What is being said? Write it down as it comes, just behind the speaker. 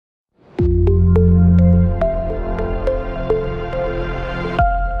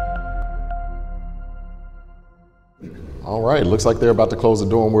All right, looks like they're about to close the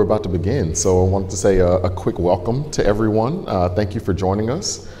door and we're about to begin. So I wanted to say a quick welcome to everyone. Thank you for joining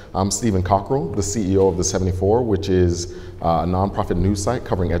us. I'm Stephen Cockrell, the CEO of The 74, which is a nonprofit news site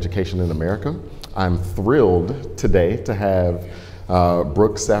covering education in America. I'm thrilled today to have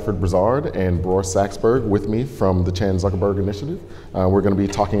Brooke Stafford-Brizard and Bror Saxberg with me from the Zuckerberg Initiative. We're going to be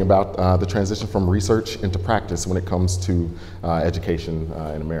talking about the transition from research into practice when it comes to education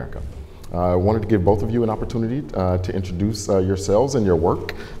in America. I wanted to give both of you an opportunity to introduce yourselves and your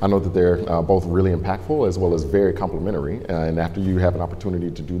work. I know that they're both really impactful as well as very complimentary, and after you have an opportunity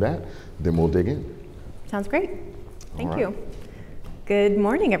to do that, then we'll dig in. Sounds great. Thank you. Good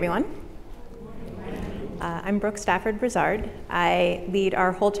morning, everyone. I'm Brooke Stafford-Brizard. I lead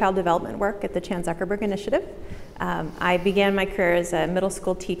our whole child development work at the Zuckerberg Initiative. I began my career as a middle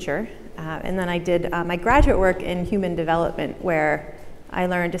school teacher, and then I did my graduate work in human development, where I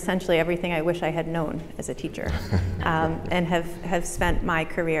learned essentially everything I wish I had known as a teacher, and have spent my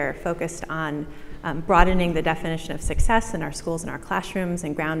career focused on broadening the definition of success in our schools and our classrooms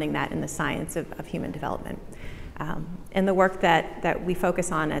and grounding that in the science of human development. And the work that we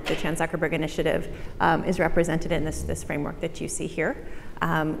focus on at the Zuckerberg Initiative is represented in this framework that you see here,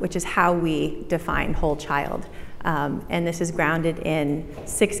 which is how we define whole child. And this is grounded in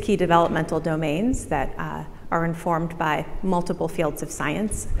 6 key developmental domains that are informed by multiple fields of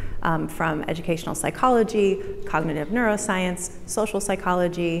science, from educational psychology, cognitive neuroscience, social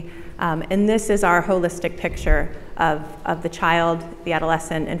psychology, and this is our holistic picture of the child, the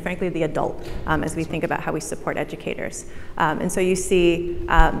adolescent, and frankly the adult, as we think about how we support educators. And so you see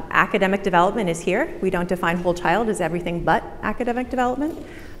academic development is here. We don't define whole child as everything but academic development.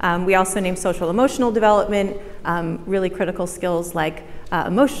 We also name social emotional development, really critical skills like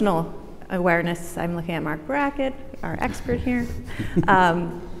emotional awareness. I'm looking at Mark Brackett, our expert here.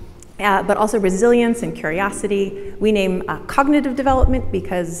 But also resilience and curiosity. We name cognitive development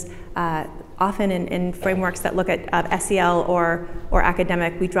because often in frameworks that look at SEL or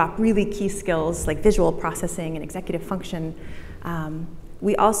academic, we drop really key skills like visual processing and executive function.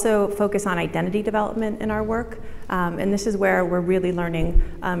 We also focus on identity development in our work, and this is where we're really learning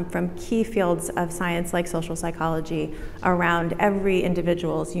from key fields of science like social psychology around every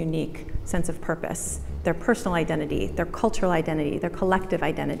individual's unique sense of purpose, their personal identity, their cultural identity, their collective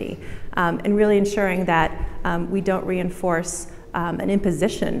identity, and really ensuring that we don't reinforce an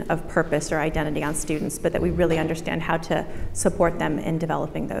imposition of purpose or identity on students, but that we really understand how to support them in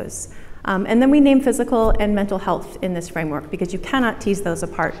developing those. And then we name physical and mental health in this framework because you cannot tease those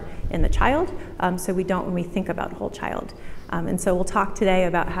apart in the child, so we don't when we think about whole child. And so we'll talk today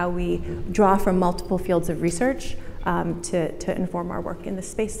about how we draw from multiple fields of research to inform our work in this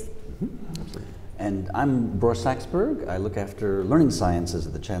space. Absolutely. And I'm Bror Saxberg. I look after learning sciences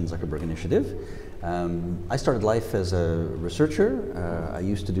at the Zuckerberg Initiative. I started life as a researcher. I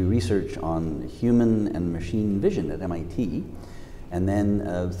used to do research on human and machine vision at MIT. And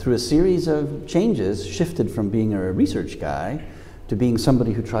then through a series of changes, shifted from being a research guy to being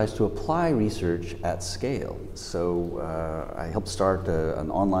somebody who tries to apply research at scale. So I helped start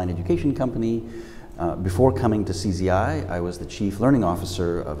an online education company. Before coming to CZI, I was the chief learning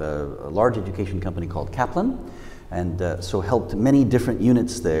officer of a large education company called Kaplan, and so helped many different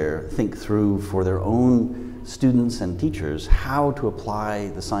units there think through for their own students and teachers how to apply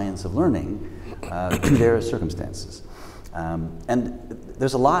the science of learning to their circumstances. And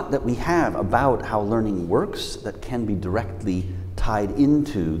there's a lot that we have about how learning works that can be directly tied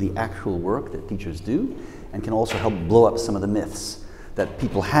into the actual work that teachers do, and can also help blow up some of the myths that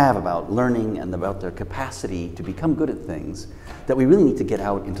people have about learning and about their capacity to become good at things that we really need to get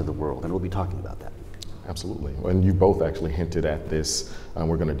out into the world, and we'll be talking about that. Absolutely, and you both actually hinted at this, and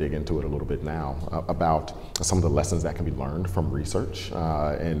we're going to dig into it a little bit now, about some of the lessons that can be learned from research,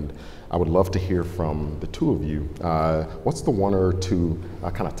 and I would love to hear from the two of you. What's the 1 or 2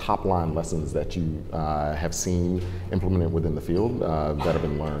 kind of top line lessons that you have seen implemented within the field that have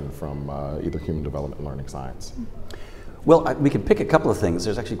been learned from either human development or learning science? Well, we could pick a couple of things.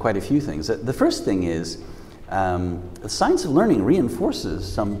 There's actually quite a few things. The first thing is the science of learning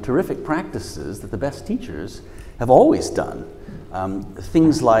reinforces some terrific practices that the best teachers have always done.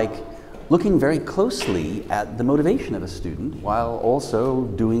 Things like looking very closely at the motivation of a student while also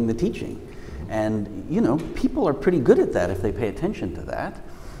doing the teaching. And, you know, people are pretty good at that if they pay attention to that.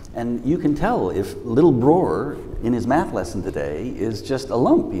 And you can tell if little Bror in his math lesson today is just a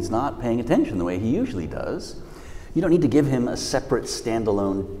lump. He's not paying attention the way he usually does. You don't need to give him a separate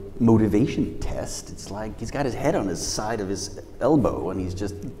standalone motivation test. It's like he's got his head on his side of his elbow and he's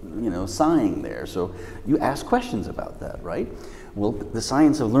just, sighing there. So you ask questions about that, right? Well, the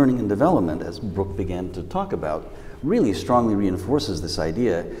science of learning and development, as Brooke began to talk about, really strongly reinforces this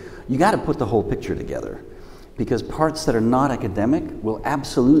idea. You got to put the whole picture together, because parts that are not academic will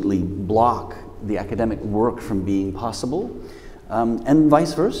absolutely block the academic work from being possible, and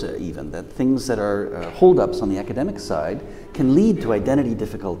vice versa even, that things that are holdups on the academic side can lead to identity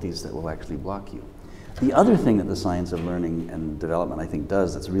difficulties that will actually block you. The other thing that the science of learning and development, I think,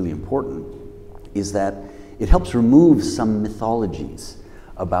 does that's really important is that it helps remove some mythologies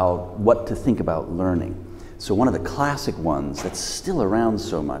about what to think about learning. So one of the classic ones that's still around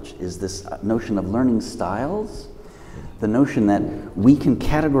so much is this notion of learning styles, the notion that we can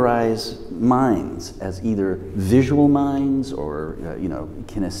categorize minds as either visual minds or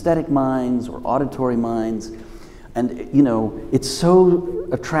kinesthetic minds or auditory minds. And it's so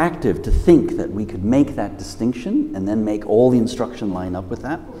attractive to think that we could make that distinction and then make all the instruction line up with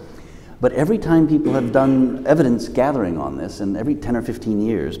that. But every time people have done evidence gathering on this, and every 10 or 15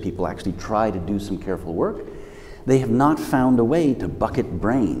 years people actually try to do some careful work, they have not found a way to bucket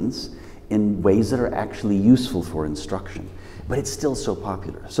brains in ways that are actually useful for instruction. But it's still so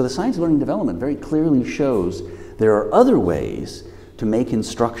popular. So the science of learning and development very clearly shows there are other ways to make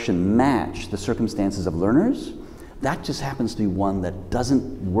instruction match the circumstances of learners. That just happens to be one that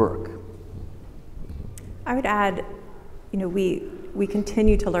doesn't work. I would add, we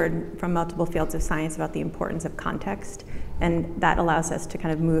continue to learn from multiple fields of science about the importance of context, and that allows us to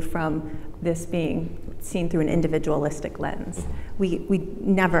kind of move from this being seen through an individualistic lens. We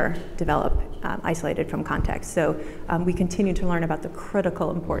never develop isolated from context, so we continue to learn about the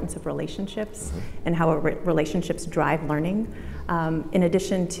critical importance of relationships and how relationships drive learning, in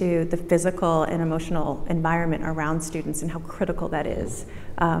addition to the physical and emotional environment around students and how critical that is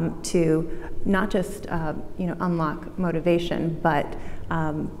to not just unlock motivation, but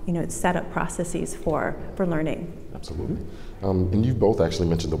set up processes for learning. Absolutely. And you both actually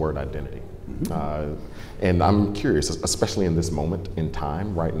mentioned the word identity. And I'm curious, especially in this moment in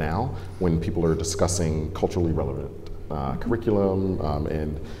time right now, when people are discussing culturally relevant curriculum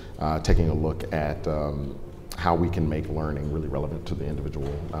and taking a look at how we can make learning really relevant to the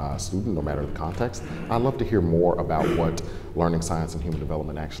individual student, no matter the context. I'd love to hear more about what learning science and human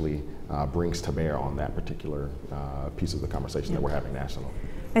development actually brings to bear on that particular piece of the conversation that we're having nationally.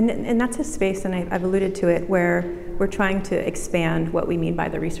 And that's a space, and I've alluded to it, where we're trying to expand what we mean by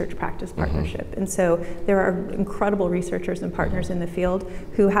the research practice partnership. And so there are incredible researchers and partners in the field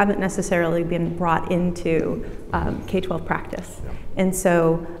who haven't necessarily been brought into K-12 practice. And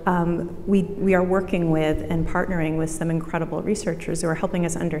so we are working with and partnering with some incredible researchers who are helping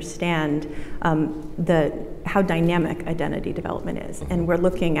us understand how dynamic identity development is. And we're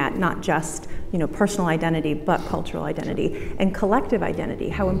looking at not just personal identity, but cultural identity and collective identity,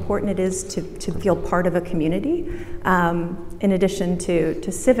 how important it is to feel part of a community, in addition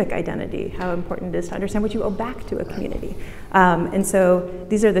to civic identity, how important it is to understand what you owe back to a community. And so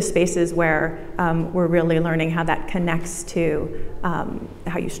these are the spaces where we're really learning how that connects to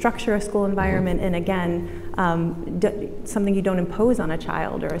how you structure a school environment, and again, something you don't impose on a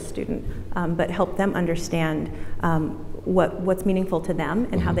child or a student, but help them understand what's meaningful to them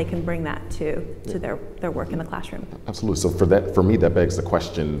and how they can bring that to their work in the classroom. Absolutely. So for me, that begs the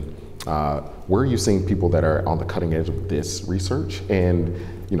question, where are you seeing people that are on the cutting edge of this research? And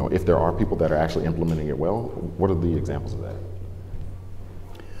if there are people that are actually implementing it well, what are the examples of that?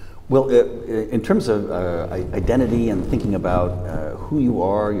 Well, in terms of identity and thinking about who you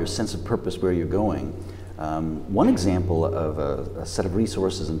are, your sense of purpose, where you're going, one example of a set of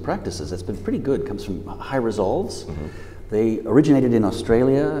resources and practices that's been pretty good comes from High Resolves. They originated in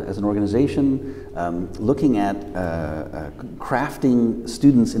Australia as an organization looking at crafting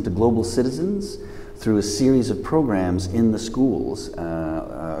students into global citizens through a series of programs in the schools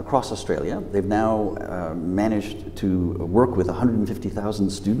across Australia. They've now managed to work with 150,000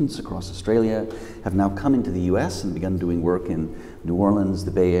 students across Australia, have now come into the US and begun doing work in New Orleans,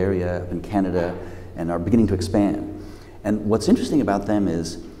 the Bay Area, in Canada, and are beginning to expand. And what's interesting about them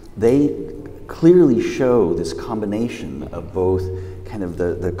is they clearly show this combination of both kind of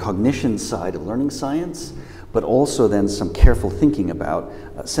the cognition side of learning science, but also then some careful thinking about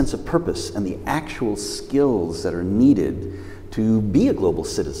a sense of purpose and the actual skills that are needed to be a global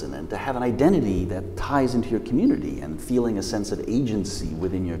citizen and to have an identity that ties into your community and feeling a sense of agency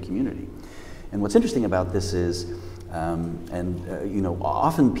within your community. And what's interesting about this is,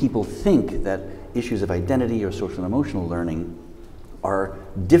 often people think that issues of identity or social and emotional learning are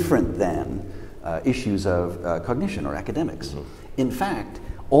different than issues of cognition or academics. In fact,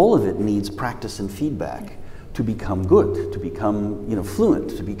 all of it needs practice and feedback to become good, to become fluent,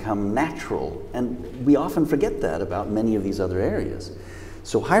 to become natural. And we often forget that about many of these other areas.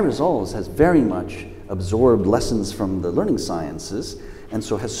 So High Resolves has very much absorbed lessons from the learning sciences, and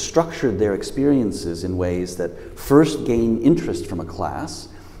so has structured their experiences in ways that first gain interest from a class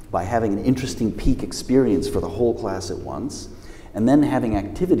by having an interesting peak experience for the whole class at once, and then having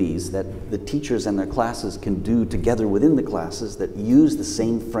activities that the teachers and their classes can do together within the classes that use the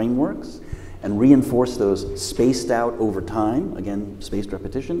same frameworks and reinforce those spaced out over time, again, spaced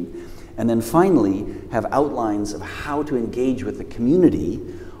repetition, and then finally have outlines of how to engage with the community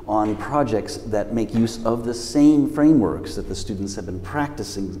on projects that make use of the same frameworks that the students have been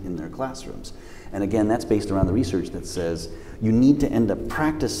practicing in their classrooms. And again, that's based around the research that says you need to end up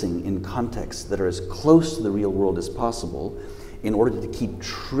practicing in contexts that are as close to the real world as possible in order to keep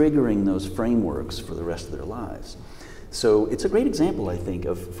triggering those frameworks for the rest of their lives. So it's a great example, I think,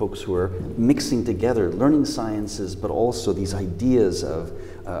 of folks who are mixing together learning sciences, but also these ideas of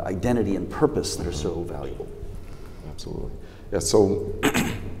identity and purpose that are so valuable. Absolutely. Yeah, so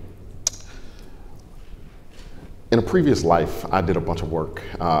in a previous life, I did a bunch of work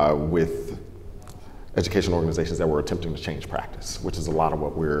with education organizations that were attempting to change practice, which is a lot of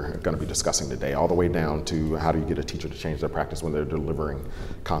what we're going to be discussing today, all the way down to how do you get a teacher to change their practice when they're delivering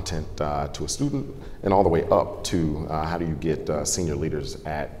content to a student, and all the way up to how do you get senior leaders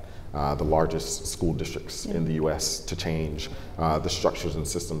at the largest school districts in the US to change the structures and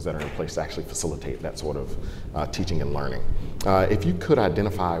systems that are in place to actually facilitate that sort of teaching and learning. If you could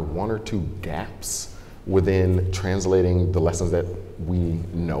identify one or two gaps within translating the lessons that we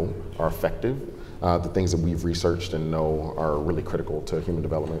know are effective, the things that we've researched and know are really critical to human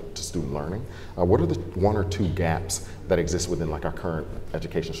development, to student learning. What are the one or two gaps that exist within like our current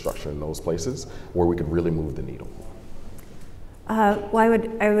education structure in those places where we could really move the needle? Well, I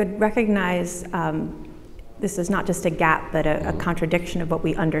would recognize this is not just a gap, but a contradiction of what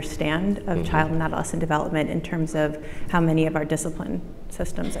we understand of child and adolescent development in terms of how many of our discipline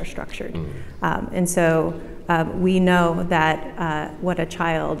systems are structured. And so we know that what a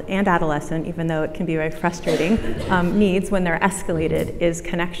child and adolescent, even though it can be very frustrating, needs when they're escalated is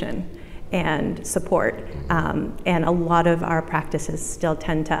connection and support. And a lot of our practices still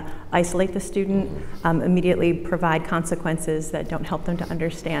tend to isolate the student, immediately provide consequences that don't help them to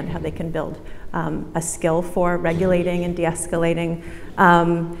understand how they can build a skill for regulating and de-escalating.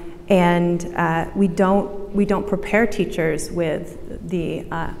 And we don't prepare teachers with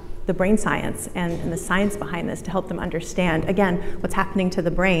the brain science and the science behind this to help them understand, again, what's happening to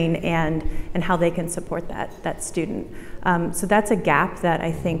the brain and how they can support that student. So that's a gap that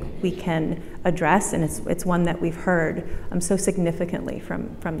I think we can address, and it's one that we've heard so significantly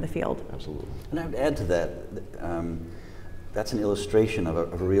from the field. Absolutely. And I would add to that, that's an illustration of a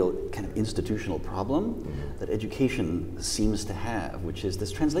real kind of institutional problem that education seems to have, which is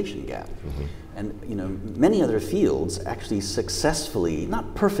this translation gap. And many other fields actually successfully,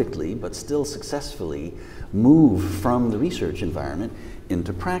 not perfectly, but still successfully move from the research environment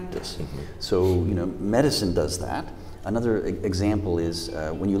into practice. So medicine does that. Another example is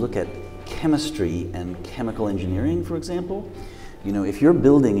when you look at chemistry and chemical engineering, for example. If you're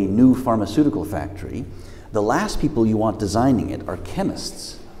building a new pharmaceutical factory, the last people you want designing it are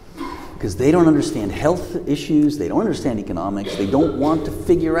chemists, because they don't understand health issues, they don't understand economics, they don't want to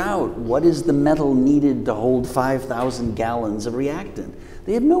figure out what is the metal needed to hold 5,000 gallons of reactant.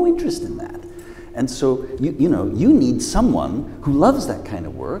 They have no interest in that. And so you need someone who loves that kind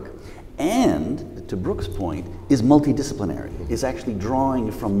of work and, to Brooke's point, is multidisciplinary, is actually drawing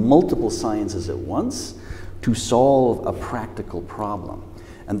from multiple sciences at once to solve a practical problem.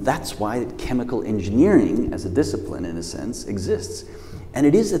 And that's why chemical engineering as a discipline, in a sense, exists. And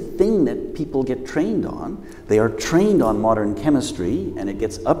it is a thing that people get trained on. They are trained on modern chemistry, and it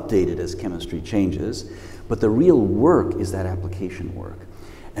gets updated as chemistry changes. But the real work is that application work.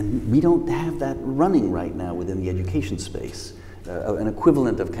 And we don't have that running right now within the education space, an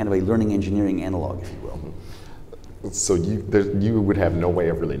equivalent of kind of a learning engineering analog, if you will. So you would have no way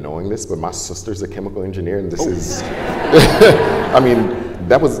of really knowing this, but my sister's a chemical engineer, and this is, I mean,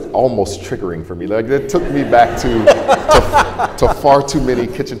 that was almost triggering for me. Like, it took me back to far too many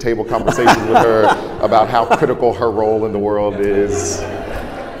kitchen table conversations with her about how critical her role in the world is.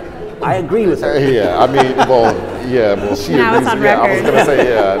 I agree with her. Yeah, I mean, well, she now agrees. It's on Yeah, I was record. gonna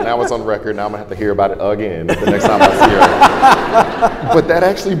say, yeah, now it's on record. Now I'm gonna have to hear about it again the next time I see her. But that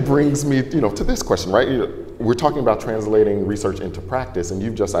actually brings me, to this question, right? We're talking about translating research into practice, and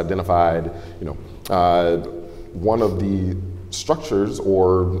you've just identified, one of the structures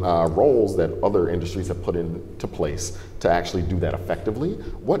or roles that other industries have put into place to actually do that effectively.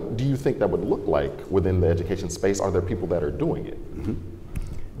 What do you think that would look like within the education space? Are there people that are doing it?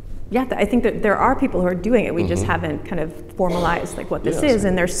 Yeah, I think that there are people who are doing it. We just haven't kind of formalized like what this is,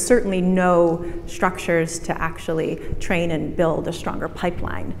 and there's certainly no structures to actually train and build a stronger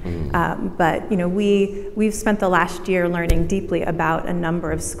pipeline. But you know, we've spent the last year learning deeply about a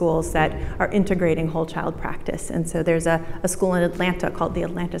number of schools that are integrating whole child practice. And so there's a school in Atlanta called the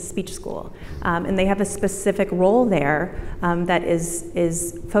Atlanta Speech School, and they have a specific role there that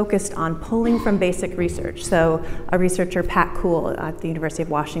is focused on pulling from basic research. So a researcher, Pat Kuhl at the University of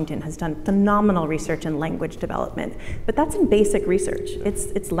Washington, has done phenomenal research in language development, but that's in basic research.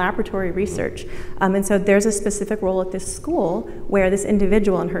 It's laboratory research. And so there's a specific role at this school where this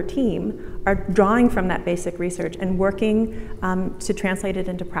individual and her team are drawing from that basic research and working to translate it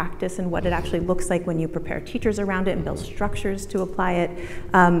into practice and what it actually looks like when you prepare teachers around it and build structures to apply it.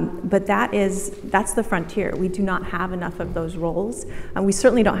 But that's the frontier. We do not have enough of those roles. We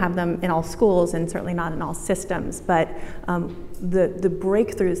certainly don't have them in all schools and certainly not in all systems, but the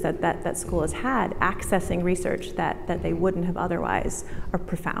breakthroughs that school has had accessing research that they wouldn't have otherwise are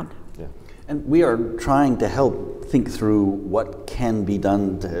profound. Yeah. And we are trying to help think through what can be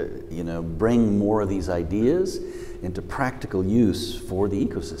done to, you know, bring more of these ideas into practical use for the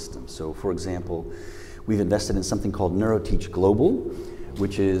ecosystem. So, for example, we've invested in something called NeuroTeach Global,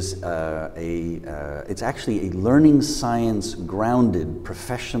 which is it's actually a learning science grounded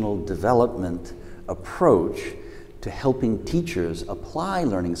professional development approach to helping teachers apply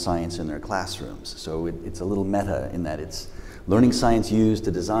learning science in their classrooms. So it's a little meta in that it's learning science used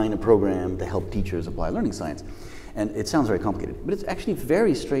to design a program to help teachers apply learning science. And it sounds very complicated, but it's actually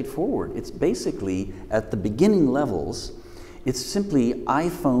very straightforward. It's basically, at the beginning levels, it's simply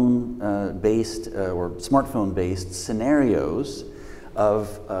iPhone-based or smartphone-based scenarios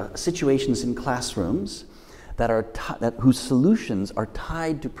of situations in classrooms whose solutions are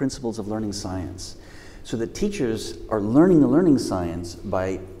tied to principles of learning science. So that teachers are learning the learning science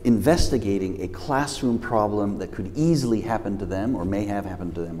by investigating a classroom problem that could easily happen to them or may have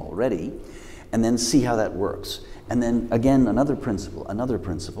happened to them already, and then see how that works. And then again, another principle, and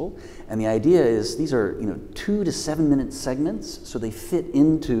the idea is these are 2 to 7 minute segments, so they fit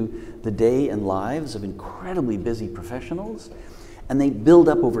into the day and lives of incredibly busy professionals, and they build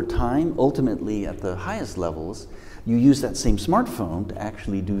up over time. Ultimately, at the highest levels, you use that same smartphone to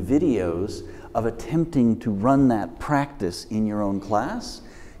actually do videos of attempting to run that practice in your own class,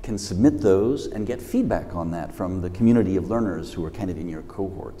 can submit those and get feedback on that from the community of learners who are kind of in your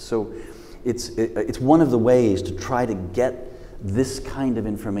cohort. So it's one of the ways to try to get this kind of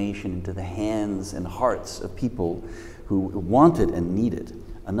information into the hands and hearts of people who want it and need it.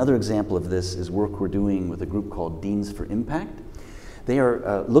 Another example of this is work we're doing with a group called Deans for Impact. They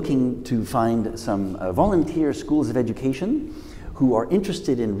are looking to find some volunteer schools of education who are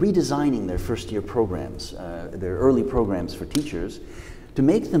interested in redesigning their first-year programs, their early programs for teachers, to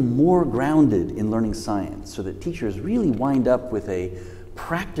make them more grounded in learning science so that teachers really wind up with a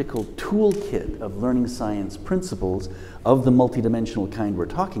practical toolkit of learning science principles of the multidimensional kind we're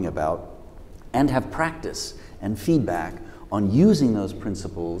talking about, and have practice and feedback on using those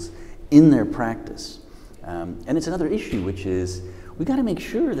principles in their practice. And it's another issue, which is we got to make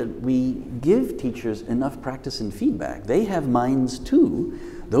sure that we give teachers enough practice and feedback. They have minds too.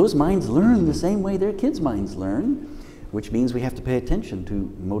 Those minds learn the same way their kids' minds learn, which means we have to pay attention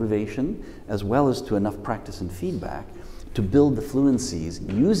to motivation as well as to enough practice and feedback to build the fluencies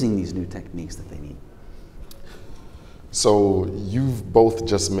using these new techniques that they need. So you've both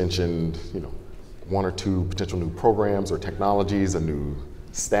just mentioned, 1 or 2 potential new programs or technologies, a new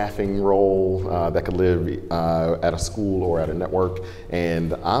staffing role that could live at a school or at a network.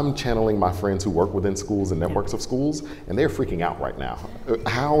 And I'm channeling my friends who work within schools and networks of schools, and they're freaking out right now.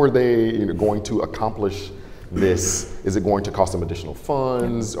 How are they going to accomplish this? Is it going to cost them additional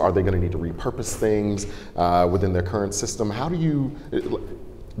funds? Are they going to need to repurpose things within their current system? How do you,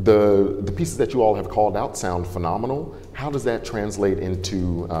 the pieces that you all have called out sound phenomenal. How does that translate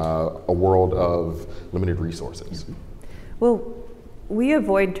into a world of limited resources? Well, we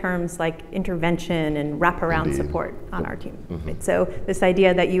avoid terms like intervention and wraparound support on our team. Right? So this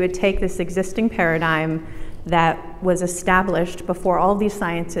idea that you would take this existing paradigm that was established before all these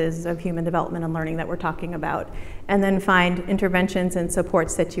sciences of human development and learning that we're talking about, and then find interventions and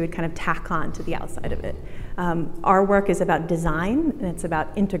supports that you would kind of tack on to the outside of it. Our work is about design, and it's about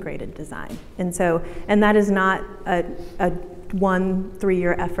integrated design. And that is not a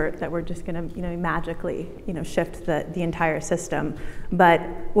 1-3-year effort that we're just going to magically shift the entire system. But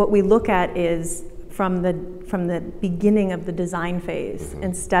what we look at is from the beginning of the design phase,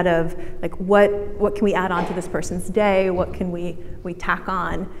 instead of like what can we add on to this person's day, what can we tack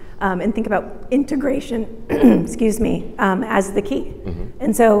on, and think about integration excuse me, as the key.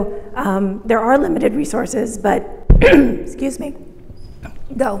 And so there are limited resources, but excuse me,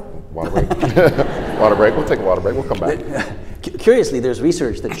 go. Water break. Water break. We'll take a water break. We'll come back. Curiously, there's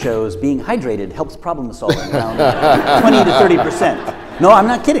research that shows being hydrated helps problem solving around 20 to 30%. No, I'm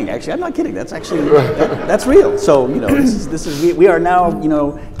not kidding. Actually, I'm not kidding. That's actually that's real. So this is we are now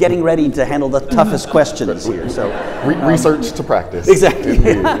getting ready to handle the toughest questions here. So research to practice. Exactly.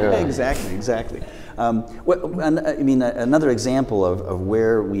 Yeah. Exactly. Another example of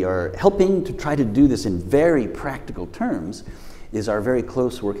where we are helping to try to do this in very practical terms is our very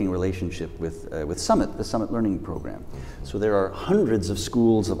close working relationship with Summit, the Summit Learning Program. So there are hundreds of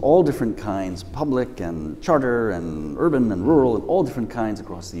schools of all different kinds, public and charter and urban and rural and all different kinds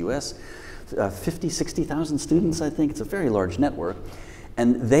across the US. 50, 60,000 students, I think. It's a very large network.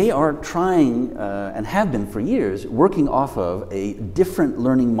 And they are trying, and have been for years, working off of a different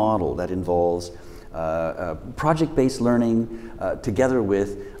learning model that involves project-based learning together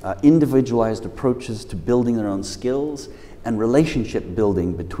with individualized approaches to building their own skills and relationship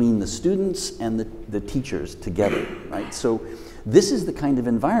building between the students and the teachers together, right? So this is the kind of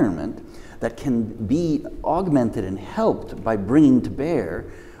environment that can be augmented and helped by bringing to bear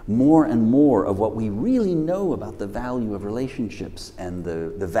more and more of what we really know about the value of relationships and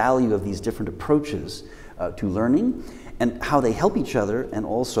the value of these different approaches to learning, and how they help each other, and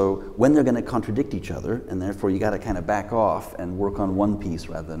also when they're going to contradict each other, and therefore you got to kind of back off and work on one piece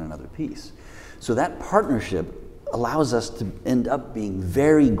rather than another piece. So that partnership allows us to end up being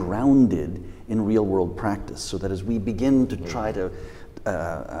very grounded in real world practice, so that as we begin to try to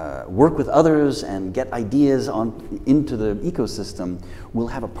work with others and get ideas into the ecosystem, we'll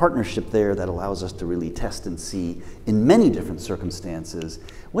have a partnership there that allows us to really test and see in many different circumstances,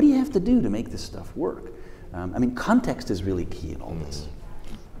 what do you have to do to make this stuff work? Context is really key in all this.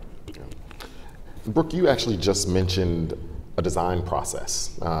 Brooke, you actually just mentioned a design process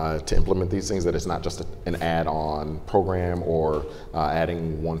to implement these things, that it's not just an add-on program or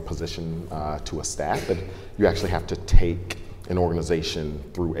adding one position to a staff, that you actually have to take an organization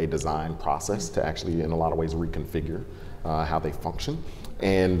through a design process to actually, in a lot of ways, reconfigure how they function.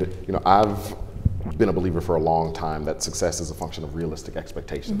 And I've been a believer for a long time that success is a function of realistic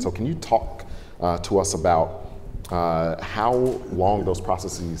expectations. So can you talk to us about how long those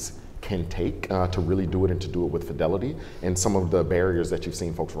processes can take to really do it and to do it with fidelity, and some of the barriers that you've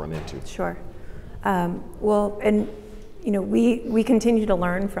seen folks run into? Sure. We continue to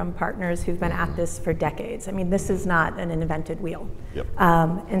learn from partners who've been at this for decades. This is not an invented wheel. Yep.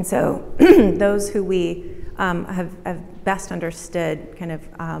 And so those who we have best understood kind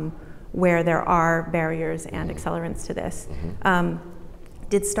of where there are barriers and accelerants to this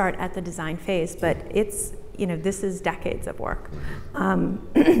did start at the design phase, but it's this is decades of work.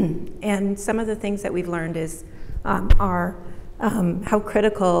 And some of the things that we've learned are how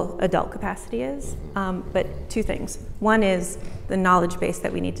critical adult capacity is, but two things. One is the knowledge base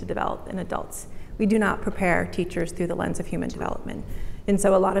that we need to develop in adults. We do not prepare teachers through the lens of human development. And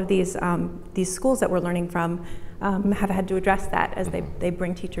so a lot of these schools that we're learning from have had to address that as they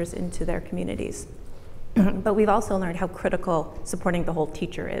bring teachers into their communities. But we've also learned how critical supporting the whole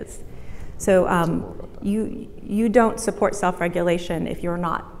teacher is. So you don't support self-regulation if you're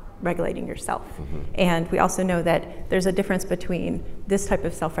not regulating yourself. And we also know that there's a difference between this type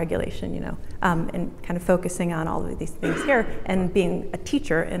of self-regulation, and kind of focusing on all of these things here, and being a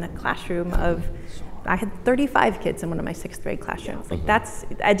teacher in a classroom of, I had 35 kids in one of my 6th grade classrooms. Like that's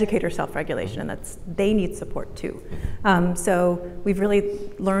educator self-regulation, and they need support too. So we've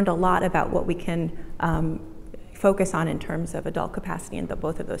really learned a lot about what we can focus on in terms of adult capacity in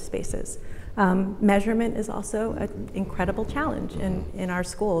both of those spaces. Measurement is also an incredible challenge in our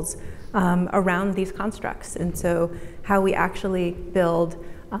schools around these constructs. And so how we actually build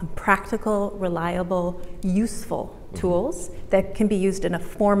practical, reliable, useful tools that can be used in a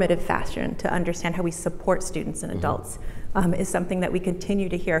formative fashion to understand how we support students and adults is something that we continue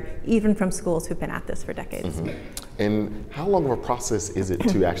to hear even from schools who've been at this for decades. And how long of a process is it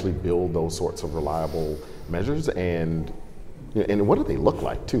to actually build those sorts of reliable measures, and what do they look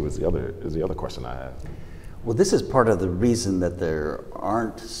like too, is the other question I have. Well, this is part of the reason that there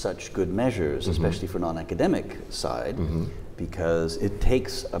aren't such good measures, especially for non-academic side, because it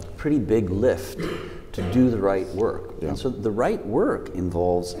takes a pretty big lift to do the right work. And so the right work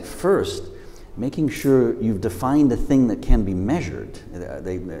involves first making sure you've defined a thing that can be measured.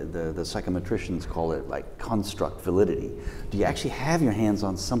 The psychometricians call it like construct validity. Do you actually have your hands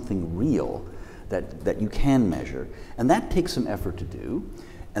on something real that you can measure. And that takes some effort to do.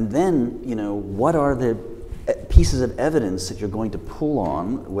 And then, what are the pieces of evidence that you're going to pull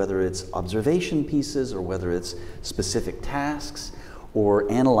on, whether it's observation pieces or whether it's specific tasks or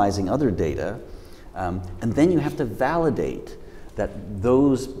analyzing other data. And then you have to validate that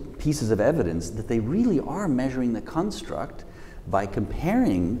those pieces of evidence, that they really are measuring the construct by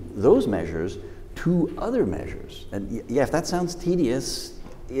comparing those measures to other measures. And yeah, if that sounds tedious,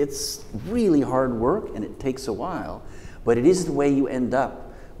 it's really hard work and it takes a while, but it is the way you end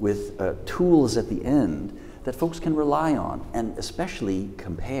up with tools at the end that folks can rely on and especially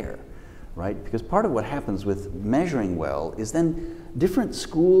compare, right? Because part of what happens with measuring well is then different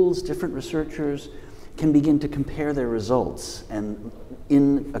schools, different researchers can begin to compare their results. And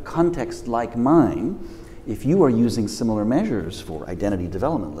in a context like mine, if you are using similar measures for identity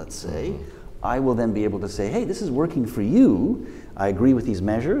development, let's say, I will then be able to say, hey, this is working for you. I agree with these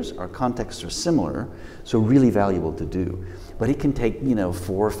measures. Our contexts are similar, so really valuable to do. But it can take 4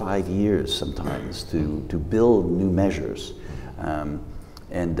 or 5 years sometimes to build new measures.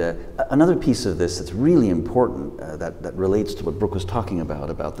 Another piece of this that's really important that relates to what Brooke was talking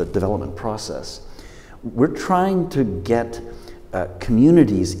about the development process. We're trying to get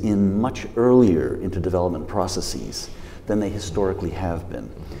communities in much earlier into development processes than they historically have been.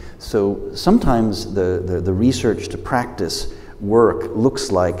 So sometimes the research to practice work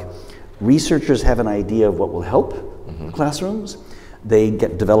looks like researchers have an idea of what will help classrooms. They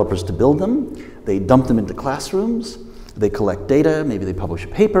get developers to build them. They dump them into classrooms. They collect data. Maybe they publish a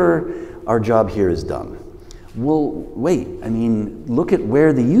paper. Our job here is done. Well, wait, look at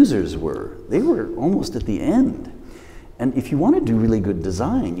where the users were. They were almost at the end. And if you want to do really good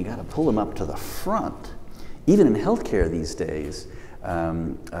design, you got to pull them up to the front. Even in healthcare these days,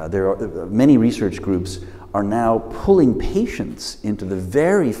 many research groups are now pulling patients into the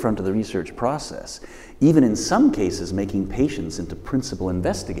very front of the research process, even in some cases making patients into principal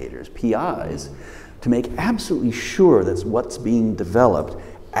investigators, PIs, to make absolutely sure that what's being developed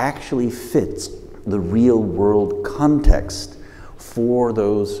actually fits the real world context for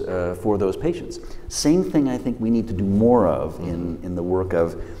those patients. Same thing I think we need to do more of in the work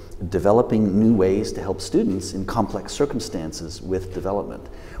of developing new ways to help students in complex circumstances with development.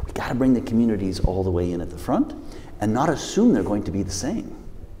 We got to bring the communities all the way in at the front and not assume they're going to be the same.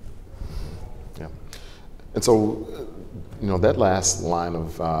 Yeah. And so, that last line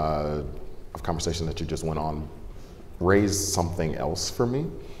of conversation that you just went on raised something else for me.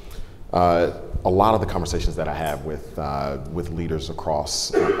 A lot of the conversations that I have with leaders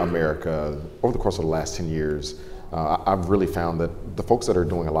across America over the course of the last 10 years, I've really found that the folks that are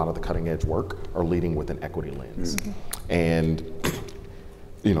doing a lot of the cutting edge work are leading with an equity lens. And,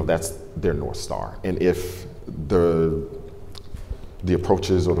 that's their North Star. And if the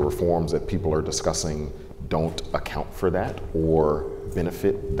approaches or the reforms that people are discussing don't account for that or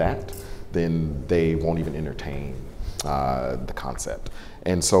benefit that, then they won't even entertain the concept.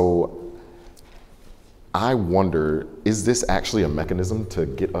 And so I wonder, is this actually a mechanism to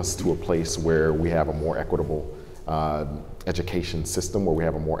get us to a place where we have a more equitable education system, where we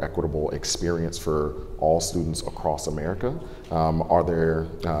have a more equitable experience for all students across America? Are there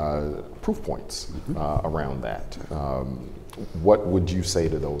proof points around that? What would you say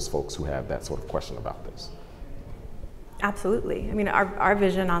to those folks who have that sort of question about this? Absolutely. Our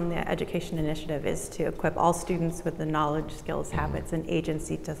vision on the education initiative is to equip all students with the knowledge, skills, habits, and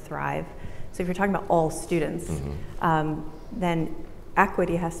agency to thrive. So if you're talking about all students, then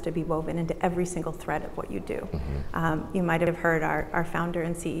equity has to be woven into every single thread of what you do. You might have heard our founder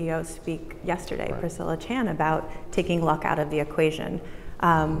and CEO speak yesterday, Priscilla Chan, about taking luck out of the equation.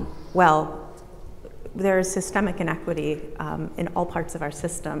 Well, there's systemic inequity in all parts of our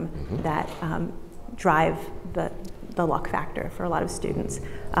system that drive the luck factor for a lot of students.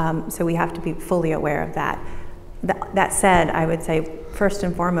 So we have to be fully aware of that. That said, I would say first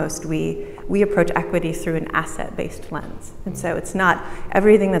and foremost, we approach equity through an asset-based lens. And so it's not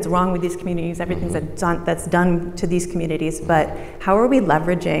everything that's wrong with these communities, everything that's done to these communities, but how are we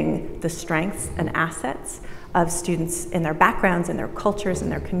leveraging the strengths and assets of students in their backgrounds, in their cultures, in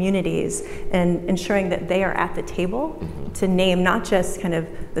their communities, and ensuring that they are at the table to name not just kind of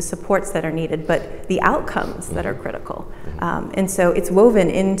the supports that are needed, but the outcomes that are critical. And so it's woven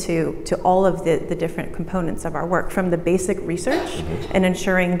into all of the different components of our work, from the basic research and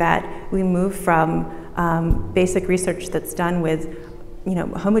ensuring that we move from basic research that's done with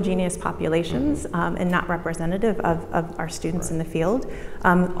homogeneous populations and not representative of our students in the field,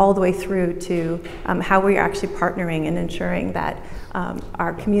 all the way through to how we're actually partnering and ensuring that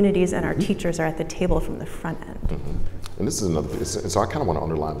our communities and our teachers are at the table from the front end. And this is another thing, so I kind of want to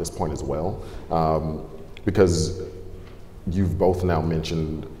underline this point as well, because you've both now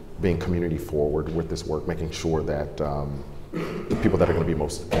mentioned being community forward with this work, making sure that the people that are going to be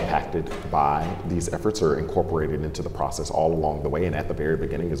most impacted by these efforts are incorporated into the process all along the way and at the very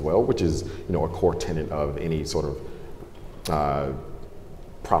beginning as well, which is a core tenet of any sort of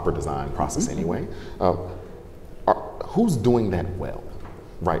proper design process anyway. Who's doing that well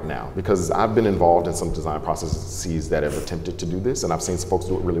right now? Because I've been involved in some design processes that have attempted to do this, and I've seen some folks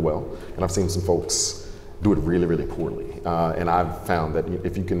do it really well, and I've seen some folks do it really, really poorly. And I've found that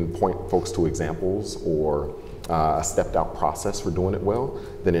if you can point folks to examples or a stepped out process for doing it well,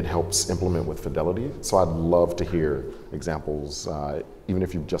 then it helps implement with fidelity. So I'd love to hear examples, even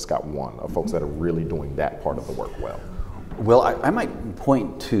if you've just got one, of folks that are really doing that part of the work well. Well, I might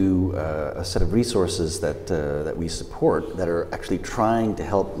point to a set of resources that we support that are actually trying to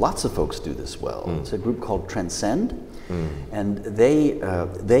help lots of folks do this well. It's a group called Transcend, and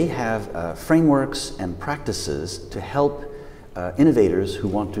they have frameworks and practices to help innovators who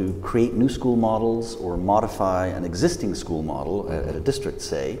want to create new school models or modify an existing school model at a district,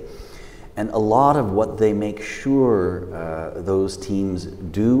 say. And a lot of what they make sure those teams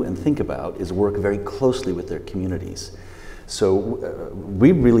do and think about is work very closely with their communities. So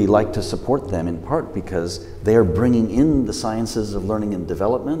we really like to support them in part because they are bringing in the sciences of learning and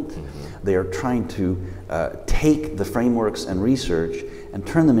development. They are trying to take the frameworks and research and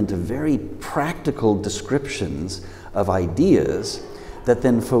turn them into very practical descriptions of ideas that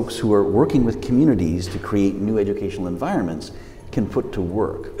then folks who are working with communities to create new educational environments can put to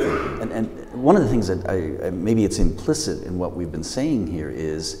work. And one of the things that maybe it's implicit in what we've been saying here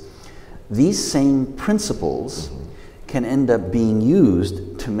is these same principles can end up being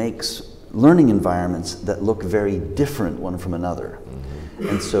used to make learning environments that look very different one from another.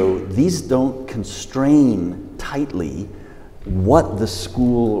 And so these don't constrain tightly what the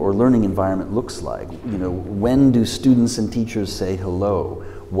school or learning environment looks like. When do students and teachers say hello?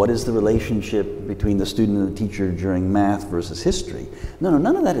 What is the relationship between the student and the teacher during math versus history? No,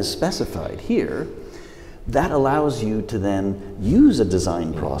 none of that is specified here. That allows you to then use a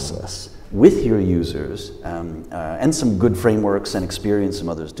design process with your users and some good frameworks and experience from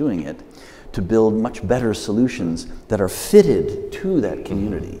others doing it to build much better solutions that are fitted to that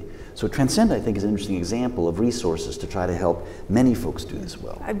community. So Transcend, I think, is an interesting example of resources to try to help many folks do this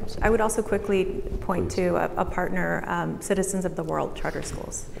well. I would also quickly point to a partner, Citizens of the World Charter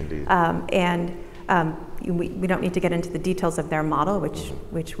Schools. Indeed. We don't need to get into the details of their model,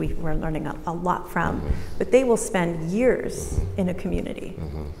 which we're learning a lot from, but they will spend years in a community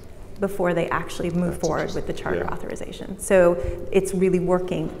before they actually move forward with the charter authorization. So it's really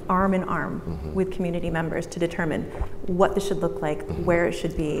working arm in arm with community members to determine what this should look like, where it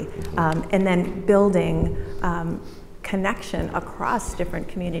should be, and then building connection across different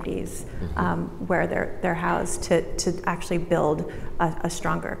communities where they're housed to actually build a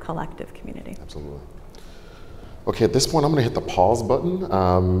stronger collective community. Absolutely. Okay, at this point, I'm going to hit the pause button.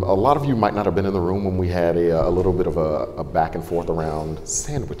 A lot of you might not have been in the room when we had a little bit of a back and forth around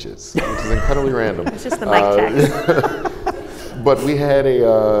sandwiches, which is incredibly random. It's just the mic check. But we had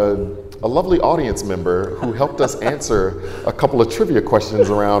a lovely audience member who helped us answer a couple of trivia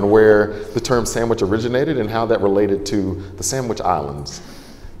questions around where the term sandwich originated and how that related to the Sandwich Islands.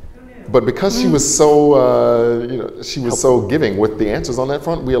 But because she was so, she was so giving with the answers on that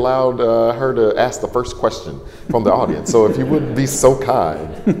front, we allowed her to ask the first question from the audience. So if you would be so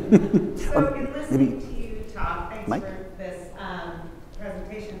kind. So in listening to you talk, thanks Mike? for this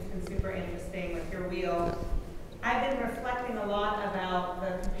presentation. It's been super interesting with your wheel. I've been reflecting a lot about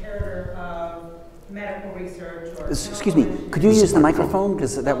the comparator of medical research or... Excuse me, could you use the microphone?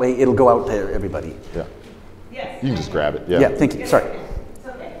 Because that way it'll go out to everybody. Yeah. Yes. You can just grab it. Yeah. Yeah, thank you. Sorry.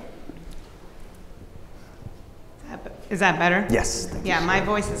 Is that better? Yes. Yeah, my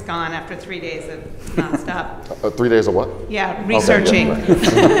voice is gone after 3 days of nonstop. 3 days of what? Yeah, researching.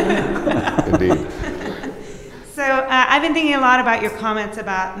 Okay. Indeed. So I've been thinking a lot about your comments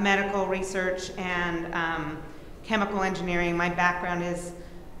about medical research and chemical engineering. My background is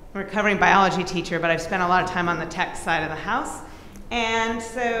a recovering biology teacher, but I've spent a lot of time on the tech side of the house. And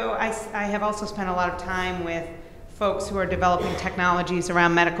so I have also spent a lot of time with folks who are developing technologies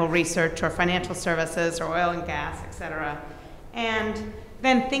around medical research or financial services or oil and gas, et cetera. And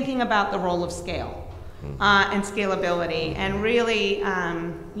then thinking about the role of scale and scalability. And really,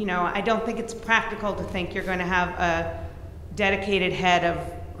 I don't think it's practical to think you're going to have dedicated head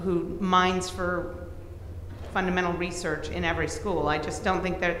who mines for fundamental research in every school. I just don't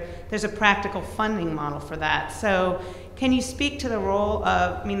think there's a practical funding model for that. So can you speak to the role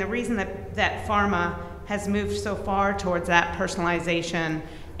of, the reason that pharma has moved so far towards that personalization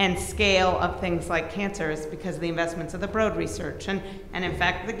and scale of things like cancer is because of the investments of the Broad research and in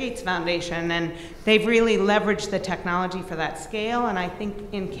fact the Gates Foundation, and they've really leveraged the technology for that scale, and I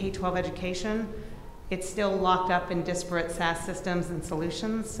think in K-12 education it's still locked up in disparate SaaS systems and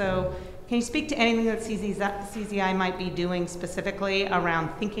solutions. So can you speak to anything that CZI might be doing specifically around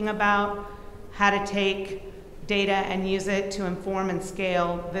thinking about how to take data and use it to inform and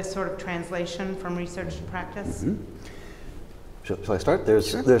scale this sort of translation from research to practice? Mm-hmm. Shall I start? There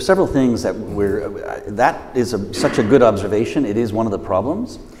are several things that that is such a good observation. It is one of the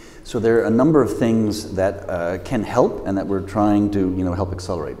problems. So there are a number of things that can help and that we're trying to help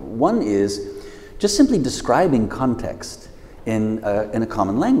accelerate. One is just simply describing context in a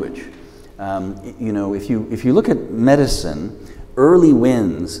common language. If you look at medicine, early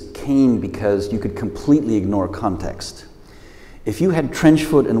wins came because you could completely ignore context. If you had trench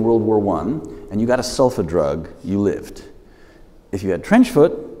foot in World War I and you got a sulfa drug, you lived. If you had trench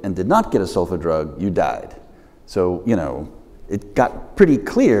foot and did not get a sulfa drug, you died. So, it got pretty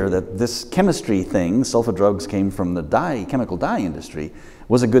clear that this chemistry thing, sulfa drugs came from the chemical dye industry,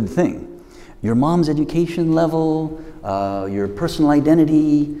 was a good thing. Your mom's education level, your personal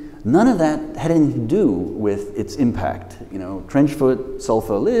identity, none of that had anything to do with its impact. Trench foot,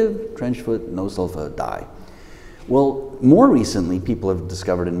 sulfa, live, trench foot, no sulfa, die. Well, more recently, people have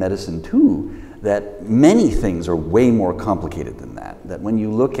discovered in medicine too that many things are way more complicated than that. That when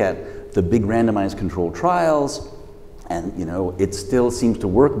you look at the big randomized controlled trials, and it still seems to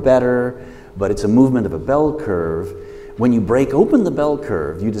work better, but it's a movement of a bell curve. When you break open the bell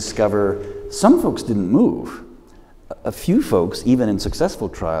curve, you discover some folks didn't move. A few folks, even in successful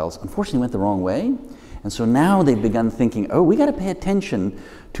trials, unfortunately went the wrong way. And so now they've begun thinking, we got to pay attention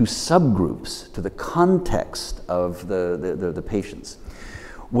to subgroups, to the context of the patients.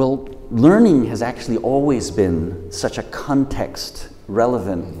 Well, learning has actually always been such a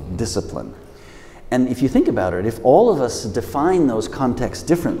context-relevant discipline. And if you think about it, if all of us define those contexts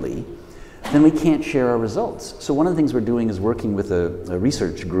differently, then we can't share our results. So one of the things we're doing is working with a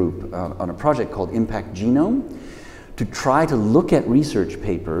research group on a project called Impact Genome to try to look at research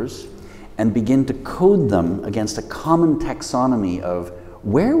papers and begin to code them against a common taxonomy of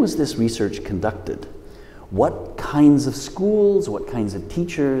where was this research conducted? What kinds of schools, what kinds of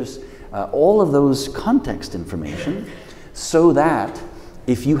teachers, all of those context information, so that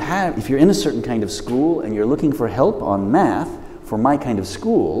if you're in a certain kind of school and you're looking for help on math for my kind of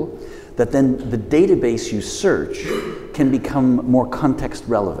school, that then the database you search can become more context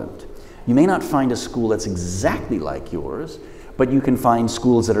relevant. You may not find a school that's exactly like yours, but you can find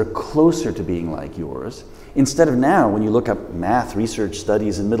schools that are closer to being like yours. Instead of now, when you look up math research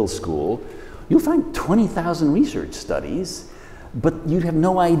studies in middle school, you'll find 20,000 research studies, but you have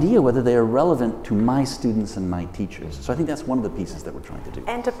no idea whether they are relevant to my students and my teachers. So I think that's one of the pieces that we're trying to do.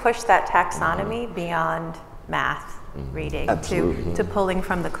 And to push that taxonomy beyond math, reading, to pulling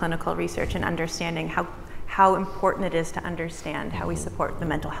from the clinical research and understanding how important it is to understand how we support the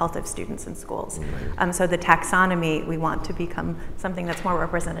mental health of students in schools. So the taxonomy, we want to become something that's more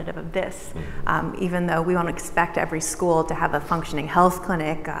representative of this. Even though we won't expect every school to have a functioning health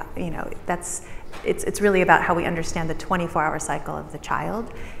clinic, it's really about how we understand the 24-hour cycle of the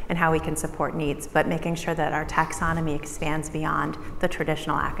child and how we can support needs, but making sure that our taxonomy expands beyond the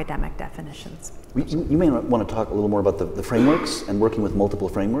traditional academic definitions. You may want to talk a little more about the frameworks and working with multiple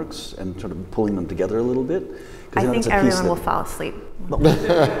frameworks and sort of pulling them together a little bit. I think everyone will fall asleep. So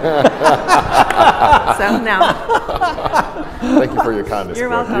now. Thank you for your kindness. You're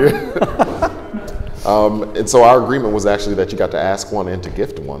welcome. And so our agreement was actually that you got to ask one and to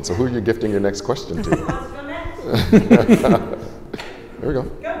gift one. So who are you gifting your next question to? There we go.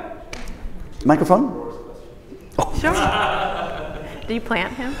 Microphone? Oh. Sure. Do you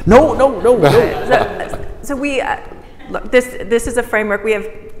plant him? No. So we, look, this is a framework. We have,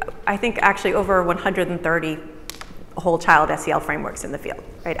 I think, actually over 130 whole child SEL frameworks in the field,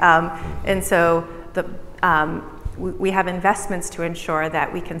 right? And so we have investments to ensure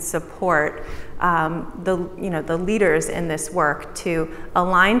that we can support the leaders in this work to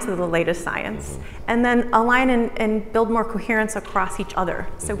align to the latest science, and then align and build more coherence across each other,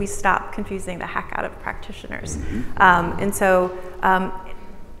 so we stop confusing the heck out of practitioners. And so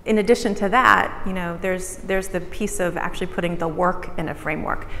in addition to that, there's the piece of actually putting the work in a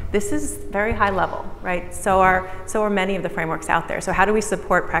framework. This is very high level, right? So are many of the frameworks out there. So how do we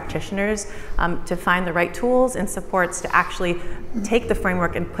support practitioners to find the right tools and supports to actually take the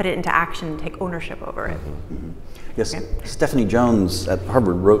framework and put it into action and take ownership over it? Yes, okay. Stephanie Jones at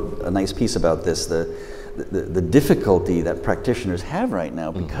Harvard wrote a nice piece about this, the difficulty that practitioners have right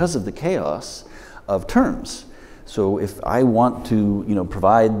now because of the chaos of terms. So if I want to,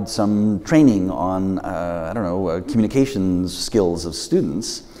 provide some training on, communications skills of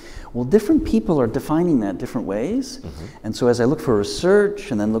students, well, different people are defining that different ways. And so as I look for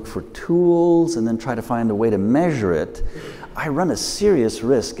research and then look for tools and then try to find a way to measure it, I run a serious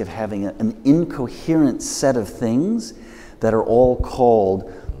risk of having an incoherent set of things that are all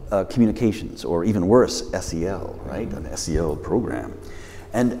called communications, or even worse, SEL, right? An SEL program.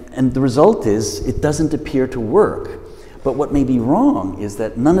 And the result is it doesn't appear to work. But what may be wrong is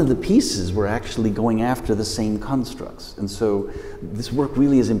that none of the pieces were actually going after the same constructs. And so this work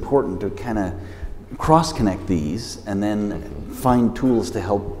really is important to kind of cross-connect these and then find tools to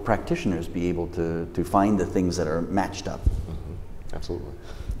help practitioners be able to find the things that are matched up. Absolutely.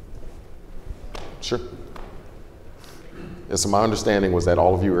 Sure. So my understanding was that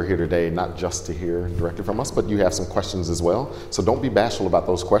all of you are here today not just to hear directly from us, but you have some questions as well. So don't be bashful about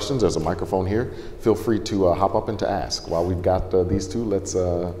those questions. There's a microphone here. Feel free to hop up and to ask. While we've got these two, let's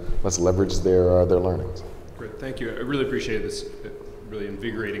leverage their learnings. Great, thank you. I really appreciate this really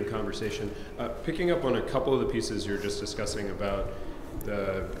invigorating conversation. Picking up on a couple of the pieces you're just discussing about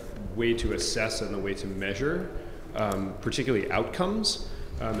the way to assess and the way to measure, particularly outcomes.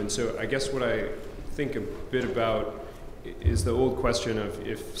 And so I guess what I think a bit about is the old question of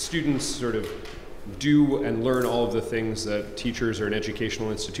if students sort of do and learn all of the things that teachers or an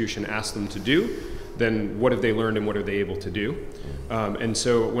educational institution ask them to do, then what have they learned and what are they able to do? And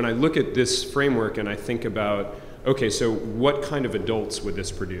so when I look at this framework and I think about, okay, so what kind of adults would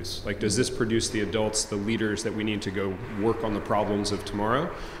this produce? Like, does this produce the adults, the leaders that we need to go work on the problems of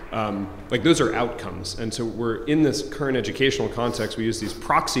tomorrow? Like, those are outcomes. And so we're in this current educational context, we use these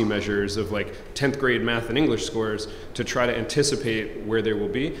proxy measures of like 10th grade math and English scores to try to anticipate where they will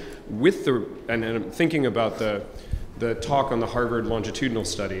be. And I'm thinking about the talk on the Harvard longitudinal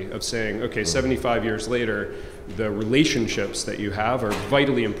study of saying, okay, 75 years later, the relationships that you have are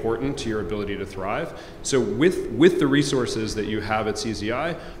vitally important to your ability to thrive. So with the resources that you have at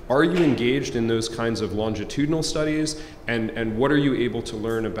CZI, are you engaged in those kinds of longitudinal studies? And what are you able to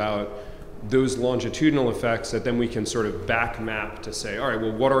learn about those longitudinal effects that then we can sort of back map to say, all right,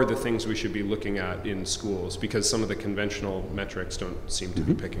 well, what are the things we should be looking at in schools? Because some of the conventional metrics don't seem to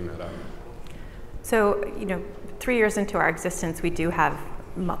be picking that up. So, 3 years into our existence, we do have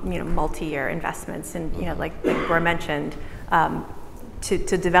multi-year investments, and like Bror mentioned,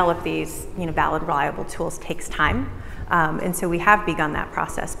 to develop these valid, reliable tools takes time, and so we have begun that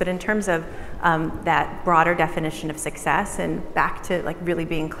process. But in terms of that broader definition of success, and back to like really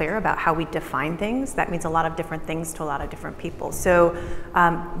being clear about how we define things, that means a lot of different things to a lot of different people. So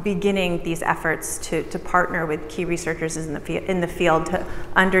beginning these efforts to partner with key researchers in the field to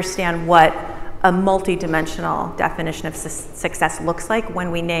understand what a multi-dimensional definition of success looks like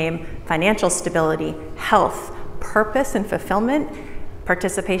when we name financial stability, health, purpose and fulfillment,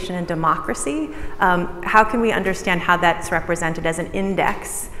 participation and democracy. How can we understand how that's represented as an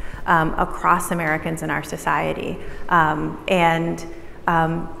index across Americans in our society, and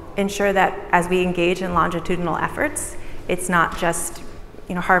ensure that as we engage in longitudinal efforts, it's not just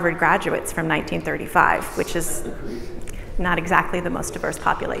Harvard graduates from 1935, which is not exactly the most diverse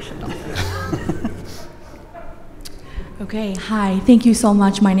population. Okay, hi, thank you so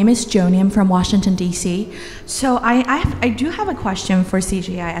much. My name is Joni, I'm from Washington, D.C. So I do have a question for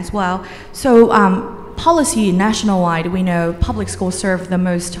CGI as well. So policy nationwide, we know public schools serve the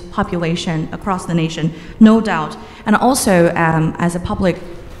most population across the nation, no doubt. And also, as a public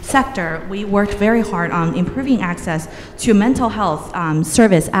sector, we worked very hard on improving access to Mental Health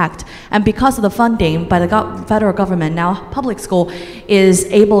Service Act. And because of the funding by the federal government, now public school is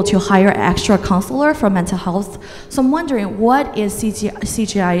able to hire an extra counselor for mental health. So I'm wondering, what is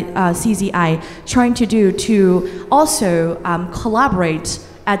CZI trying to do to also collaborate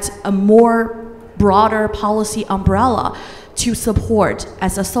at a more broader policy umbrella to support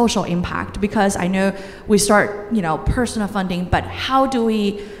as a social impact? Because I know we start, personal funding, but how do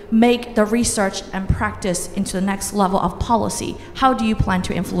we make the research and practice into the next level of policy? How do you plan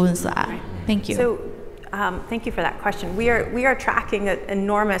to influence that? Thank you. So, thank you for that question. We are tracking an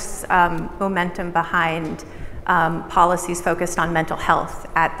enormous momentum behind policies focused on mental health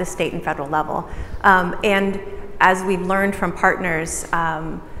at the state and federal level. And as we've learned from partners,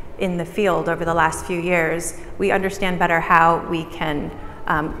 in the field over the last few years, we understand better how we can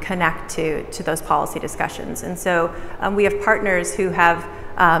connect to those policy discussions. And so we have partners who have,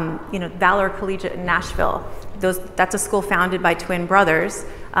 Valor Collegiate in Nashville. That's a school founded by twin brothers,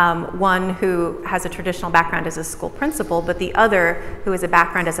 one who has a traditional background as a school principal, but the other who has a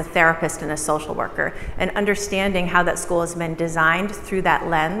background as a therapist and a social worker, and understanding how that school has been designed through that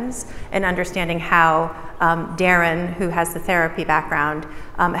lens, and understanding how Darren, who has the therapy background,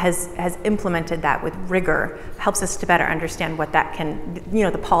 has implemented that with rigor, helps us to better understand what that can,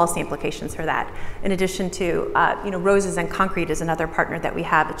 the policy implications for that. In addition to, Roses and Concrete is another partner that we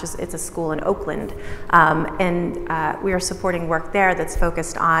have. It's a school in Oakland, and we are supporting work there that's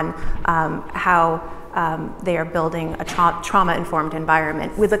focused on how they are building a trauma-informed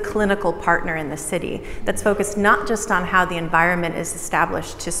environment with a clinical partner in the city that's focused not just on how the environment is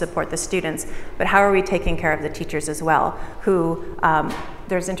established to support the students, but how are we taking care of the teachers as well, who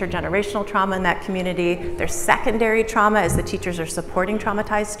there's intergenerational trauma in that community. There's secondary trauma as the teachers are supporting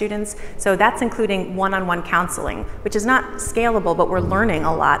traumatized students. So that's including one-on-one counseling, which is not scalable, but we're learning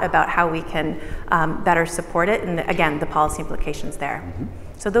a lot about how we can better support it. And again, the policy implications there. Mm-hmm.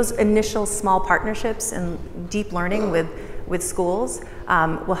 So those initial small partnerships and deep learning with schools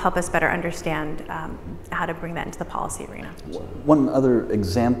will help us better understand how to bring that into the policy arena. One other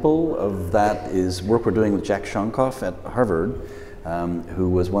example of that is work we're doing with Jack Shonkoff at Harvard, who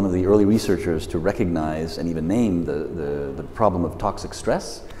was one of the early researchers to recognize and even name the problem of toxic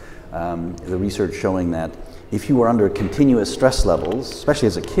stress. The research showing that if you are under continuous stress levels, especially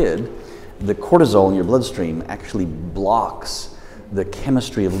as a kid, the cortisol in your bloodstream actually blocks the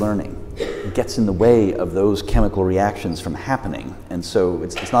chemistry of learning. It gets in the way of those chemical reactions from happening. And so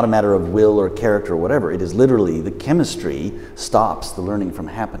it's not a matter of will or character or whatever. It is literally the chemistry stops the learning from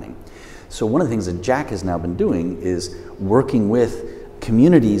happening. So one of the things that Jack has now been doing is working with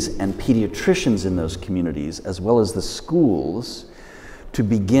communities and pediatricians in those communities, as well as the schools, to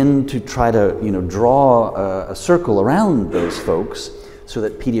begin to try to draw a circle around those folks so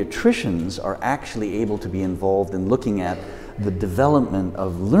that pediatricians are actually able to be involved in looking at the development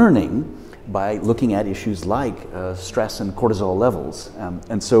of learning by looking at issues like stress and cortisol levels.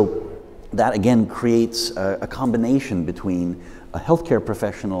 And so that again creates a combination between a healthcare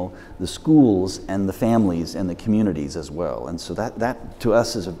professional, the schools, and the families and the communities as well. And so that to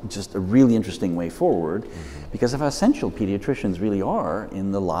us is just a really interesting way forward, mm-hmm. because of how essential pediatricians really are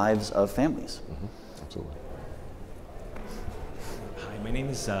in the lives of families. Mm-hmm. Absolutely. Hi, my name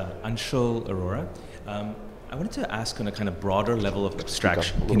is Anshul Arora. I wanted to ask on a kind of broader level of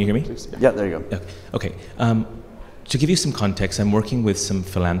abstraction. Can you hear me? Please, yeah, there you go. Okay. To give you some context, I'm working with some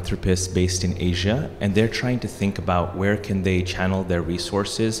philanthropists based in Asia, and they're trying to think about where can they channel their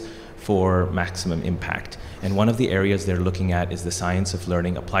resources for maximum impact. And one of the areas they're looking at is the science of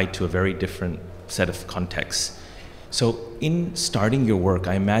learning applied to a very different set of contexts. So in starting your work,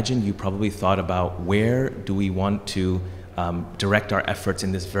 I imagine you probably thought about where do we want to direct our efforts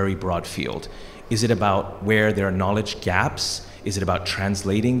in this very broad field. Is it about where there are knowledge gaps? Is it about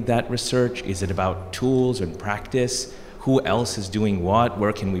translating that research? Is it about tools and practice? Who else is doing what?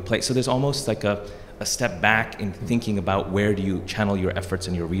 Where can we play? So there's almost like a step back in thinking about where do you channel your efforts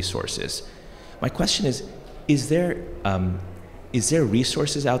and your resources. My question is there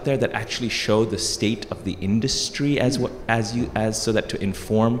resources out there that actually show the state of the industry so that to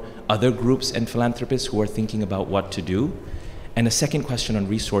inform other groups and philanthropists who are thinking about what to do? And a second question on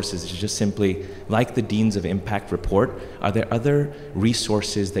resources is just simply, like the Deans of Impact report, are there other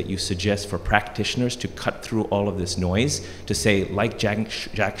resources that you suggest for practitioners to cut through all of this noise, to say, like Jack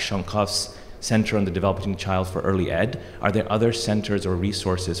Shonkoff's Center on the Developing Child for Early Ed, are there other centers or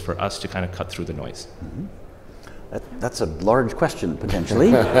resources for us to kind of cut through the noise? Mm-hmm. That's a large question,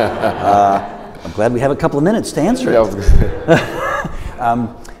 potentially. I'm glad we have a couple of minutes to answer it.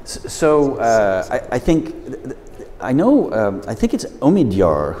 I think it's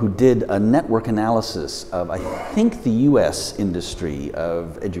Omidyar who did a network analysis of, I think, the US industry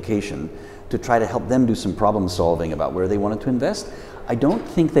of education to try to help them do some problem solving about where they wanted to invest. I don't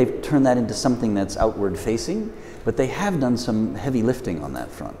think they've turned that into something that's outward facing, but they have done some heavy lifting on that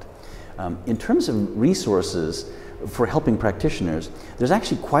front. In terms of resources for helping practitioners, there's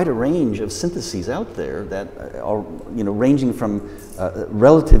actually quite a range of syntheses out there that are ranging from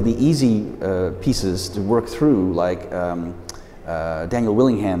relatively easy pieces to work through, like Daniel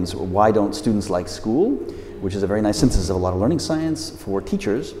Willingham's Why Don't Students Like School, which is a very nice synthesis of a lot of learning science for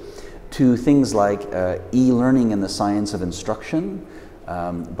teachers, to things like E-Learning and the Science of Instruction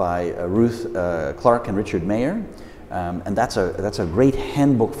by Ruth Clark and Richard Mayer. And that's a great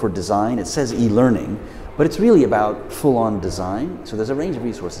handbook for design. It says e-learning, But it's really about full-on design. So there's a range of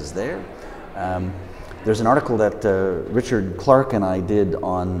resources there. There's an article that Richard Clark and I did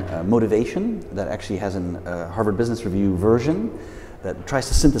on motivation that actually has a Harvard Business Review version that tries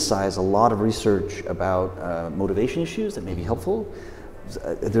to synthesize a lot of research about motivation issues that may be helpful.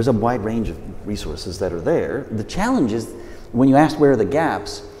 There's a wide range of resources that are there. The challenge is, when you ask where are the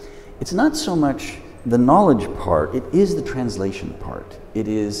gaps, it's not so much the knowledge part, it is the translation part. It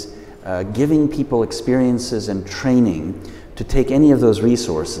is giving people experiences and training to take any of those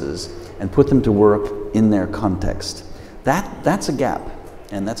resources and put them to work in their context. That's a gap,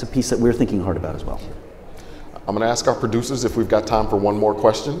 and that's a piece that we're thinking hard about as well. I'm going to ask our producers if we've got time for one more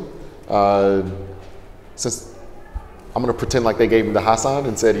question. Since I'm going to pretend like they gave me the high sign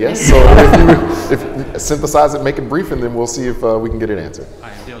and said yes, so if synthesize it, make it brief, and then we'll see if we can get it answered.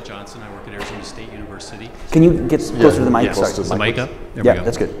 Hi, I'm Dale Johnson. I work at Arizona State University. Can you get closer to the mic? Yes, Sorry. is the mic up? There Yeah, we go.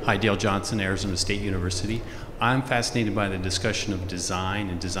 that's good. Hi, Dale Johnson, Arizona State University. I'm fascinated by the discussion of design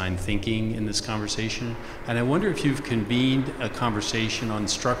and design thinking in this conversation, and I wonder if you've convened a conversation on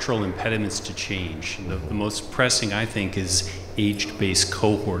structural impediments to change. The most pressing, I think, is age-based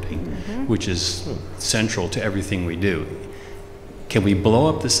cohorting, which is central to everything we do. Can we blow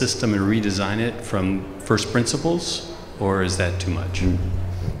up the system and redesign it from first principles, or is that too much?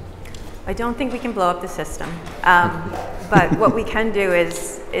 I don't think we can blow up the system, but what we can do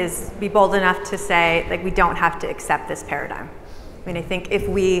is be bold enough to say, like, we don't have to accept this paradigm. I mean, I think if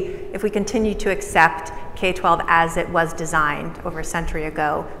we continue to accept K-12 as it was designed over a century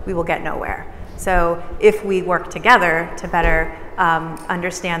ago, we will get nowhere. So if we work together to better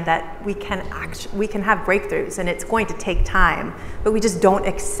understand that we can have breakthroughs, and it's going to take time, but we just don't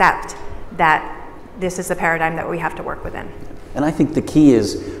accept that this is the paradigm that we have to work within. And I think the key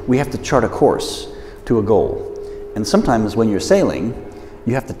is we have to chart a course to a goal. And sometimes when you're sailing,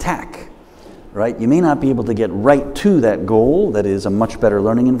 you have to tack, right? You may not be able to get right to that goal that is a much better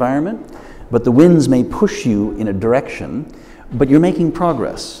learning environment, but the winds may push you in a direction, but you're making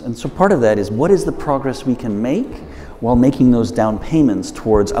progress. And so part of that is, what is the progress we can make while making those down payments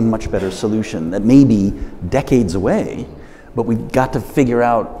towards a much better solution that may be decades away, but we've got to figure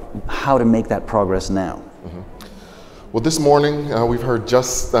out how to make that progress now. Well, this morning we've heard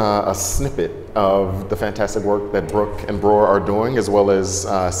just a snippet of the fantastic work that Brooke and Bror are doing, as well as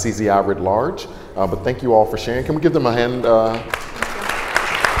CZI writ large. But thank you all for sharing. Can we give them a hand?